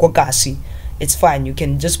it, it's fine. You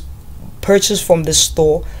can just purchase from this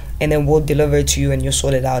store and then we'll deliver it to you and you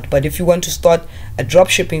sort it out. But if you want to start a drop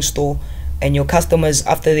shipping store and your customers,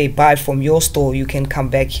 after they buy it from your store, you can come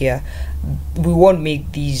back here. We won't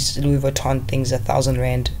make these Louis Vuitton things 1,000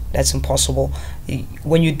 rand. That's impossible.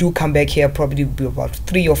 When you do come back here, probably be about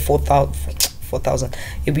 3,000 or 4,000.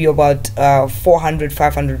 It'll be about 400,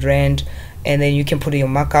 500 rand, and then you can put in your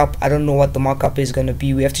markup. I don't know what the markup is going to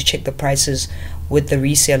be. We have to check the prices with the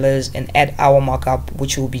resellers and add our markup,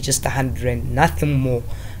 which will be just 100 rand, nothing more,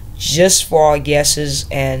 just for our gases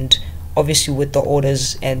and obviously with the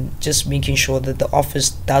orders, and just making sure that the office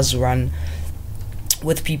does run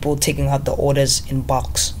with people taking out the orders in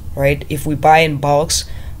bulks, right? If we buy in bulks,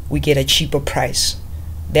 we get a cheaper price.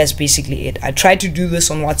 That's basically it. I tried to do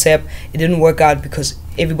this on WhatsApp. It didn't work out because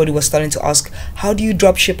everybody was starting to ask, how do you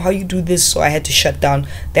drop ship, how you do this? So I had to shut down.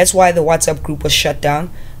 That's why the WhatsApp group was shut down.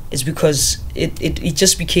 It's because it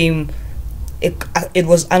just became, it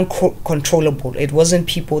was uncontrollable. It wasn't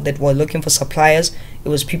people that were looking for suppliers, it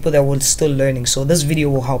was people that were still learning. So this video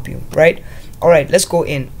will help you, right? All right, let's go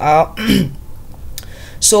in.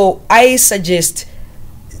 So I suggest,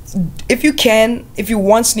 if you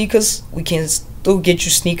want sneakers, we can still get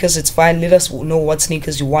you sneakers. It's fine. Let us know what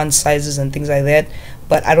sneakers you want, sizes and things like that.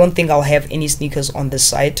 But I don't think I'll have any sneakers on this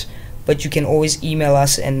site, but you can always email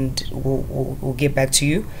us and we'll get back to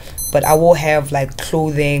you. But I will have like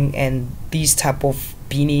clothing and these type of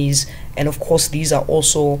beanies, and of course these are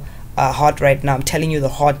also hot right now. I'm telling you the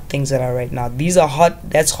hot things that are right now. These are hot,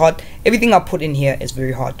 that's hot. Everything I put in here is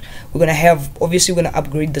very hot. We're gonna have, obviously we're gonna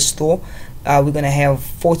upgrade the store. We're gonna have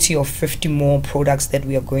 40 or 50 more products that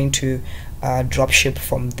we are going to drop ship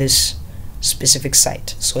from this specific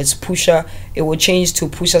site. So it's Pusha. It will change to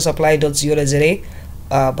pushasupply.co.za,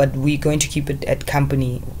 but we're going to keep it at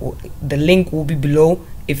company. The link will be below.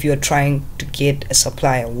 If you're trying to get a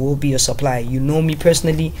supplier, we'll be your supplier. You know me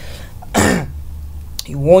personally.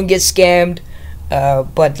 You won't get scammed,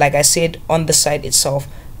 but like I said, on the site itself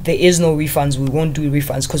there is no refunds. We won't do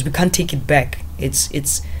refunds because we can't take it back.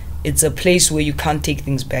 It's a place where you can't take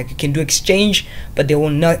things back. You can do exchange, but they will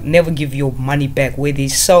never give your money back. Where they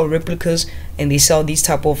sell replicas and they sell these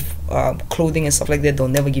type of clothing and stuff like that, they'll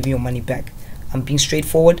never give you your money back. I'm being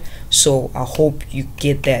straightforward, so I hope you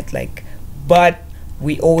get that. Like, but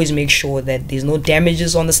we always make sure that there's no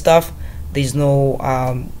damages on the stuff. There's no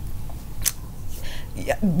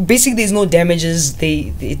basically there's no damages.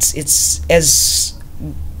 It's as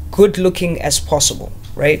good looking as possible,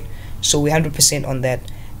 right? So we're 100% on that.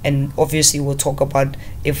 And obviously we'll talk about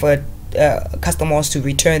if a customer wants to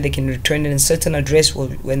return, they can return it in a certain address,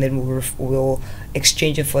 and then we'll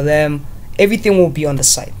exchange it for them. Everything will be on the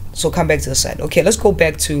site. So come back to the site. Okay, let's go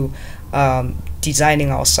back to designing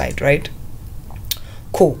our site, right?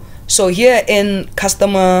 Cool. So here in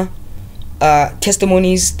customer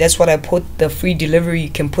testimonies, that's what I put, the free delivery. You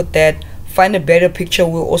can put that. Find a better picture.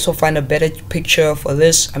 We'll also find a better picture for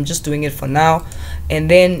this. I'm just doing it for now. And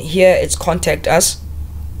then here it's contact us.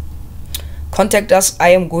 Contact us. I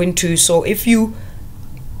am going to, so if you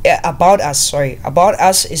about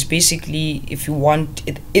us is basically if you want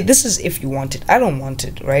it, this is if you want it. I don't want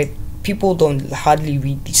it, right? People don't hardly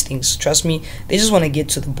read these things, trust me. They just want to get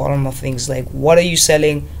to the bottom of things, like what are you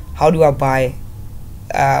selling, how do I buy,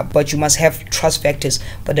 but you must have trust factors.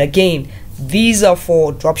 But again, these are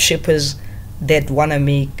for drop shippers that want to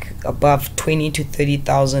make above 20 to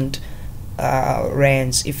 30,000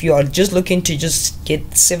 rands. If you are just looking to just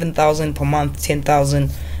get 7,000 per month,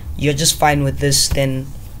 10,000, you're just fine with this, then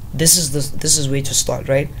this is where to start,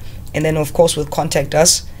 right? And then of course with contact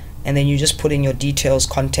us, and then you just put in your details,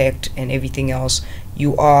 contact and everything else.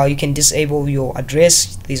 You can disable your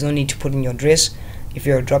address. There's no need to put in your address if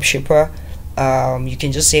you're a drop shipper. You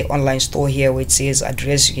can just say online store here where it says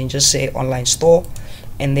address. You can just say online store,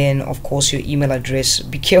 and then of course your email address.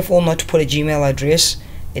 Be careful not to put a Gmail address,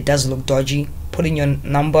 it does look dodgy. Put in your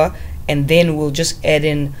number, and then we'll just add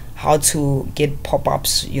in how to get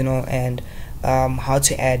pop-ups, you know, and how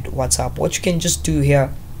to add WhatsApp. What you can just do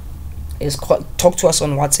here is talk to us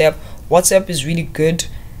on WhatsApp. WhatsApp is really good.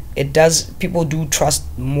 People do trust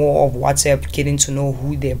more of WhatsApp, getting to know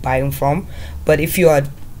who they're buying from. But if you are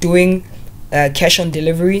doing cash on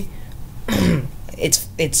delivery,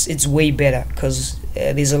 it's way better, because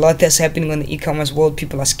there's a lot that's happening on the e-commerce world.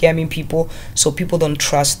 People are scamming people, so people don't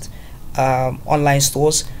trust online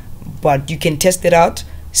stores. But you can test it out,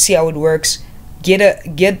 see how it works,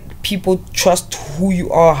 get people trust who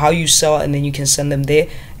you are, how you sell, and then you can send them there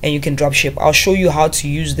and you can drop ship. I'll show you how to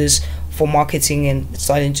use this for marketing and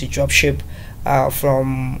starting to drop ship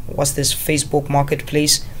from what's this, Facebook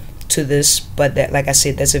Marketplace to this. But that, like I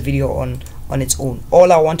said, that's a video on its own.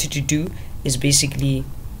 All I wanted to do is basically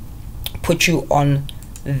put you on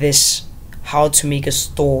this, how to make a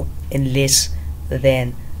store in less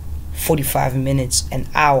than 45 minutes, an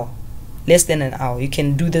hour, less than an hour. You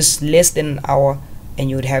can do this less than an hour and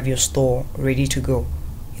you would have your store ready to go.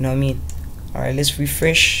 You know what I mean? All right, let's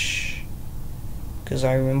refresh, because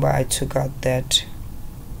I remember I took out that.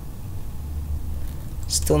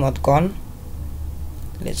 Still not gone.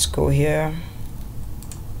 Let's go here.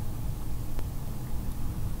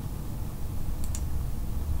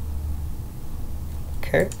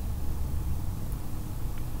 Okay.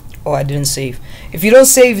 Oh, I didn't save. If you don't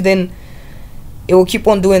save, then it will keep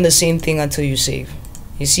on doing the same thing until you save.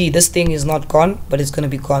 You see, this thing is not gone, but it's gonna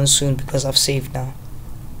be gone soon because I've saved now.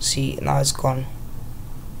 See, now it's gone.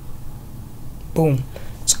 Boom,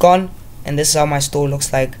 it's gone. and this is how my store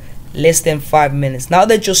looks like. Less than 5 minutes. Now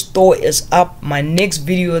that your store is up, my next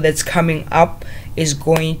video that's coming up is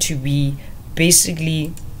going to be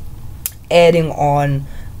basically adding on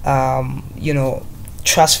you know,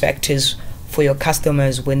 trust factors for your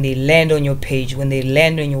customers when they land on your page, when they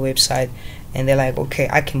land on your website, and they're like, okay,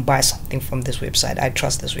 I can buy something from this website, I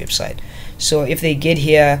trust this website. So if they get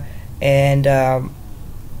here and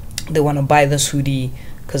they want to buy this hoodie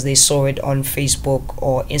because they saw it on Facebook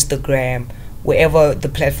or Instagram, wherever the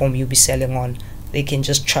platform you'll be selling on, they can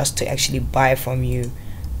just trust to actually buy from you,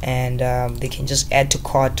 and they can just add to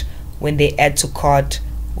cart. When they add to cart,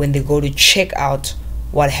 when they go to checkout,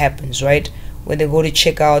 what happens, right? When they go to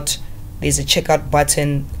checkout, there's a checkout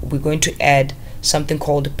button. We're going to add something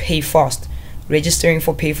called pay fast. Registering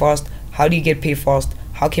for pay fast. How do you get pay fast?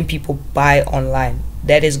 How can people buy online?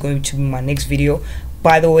 That is going to be my next video.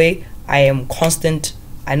 By the way, I am constant.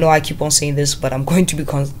 I know I keep on saying this, but I'm going to be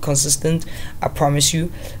consistent, I promise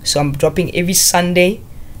you. So I'm dropping every Sunday.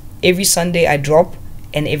 Every Sunday I drop,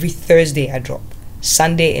 and every Thursday I drop.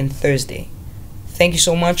 Sunday and Thursday. Thank you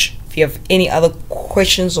so much. If you have any other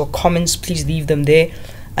questions or comments, please leave them there.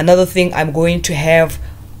 Another thing, I'm going to have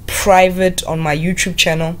private on my YouTube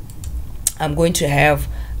channel. I'm going to have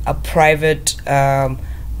a private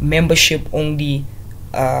membership only,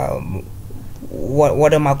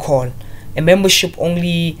 what am I called? A membership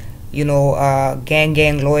only, you know,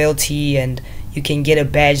 gang loyalty, and you can get a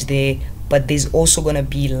badge there. But there's also gonna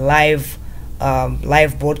be live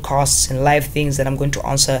broadcasts and live things that I'm going to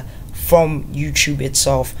answer from YouTube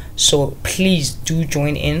itself. So please do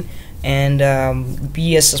join in and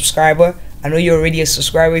be a subscriber. I know you're already a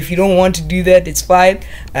subscriber. If you don't want to do that, it's fine.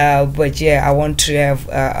 But yeah, I want to have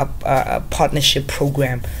a partnership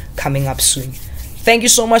program coming up soon. Thank you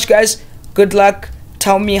so much, guys. Good luck.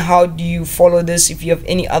 Tell me, how do you follow this? If you have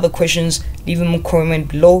any other questions, leave them in a comment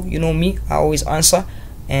below. You know me, I always answer,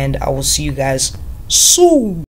 and I will see you guys soon.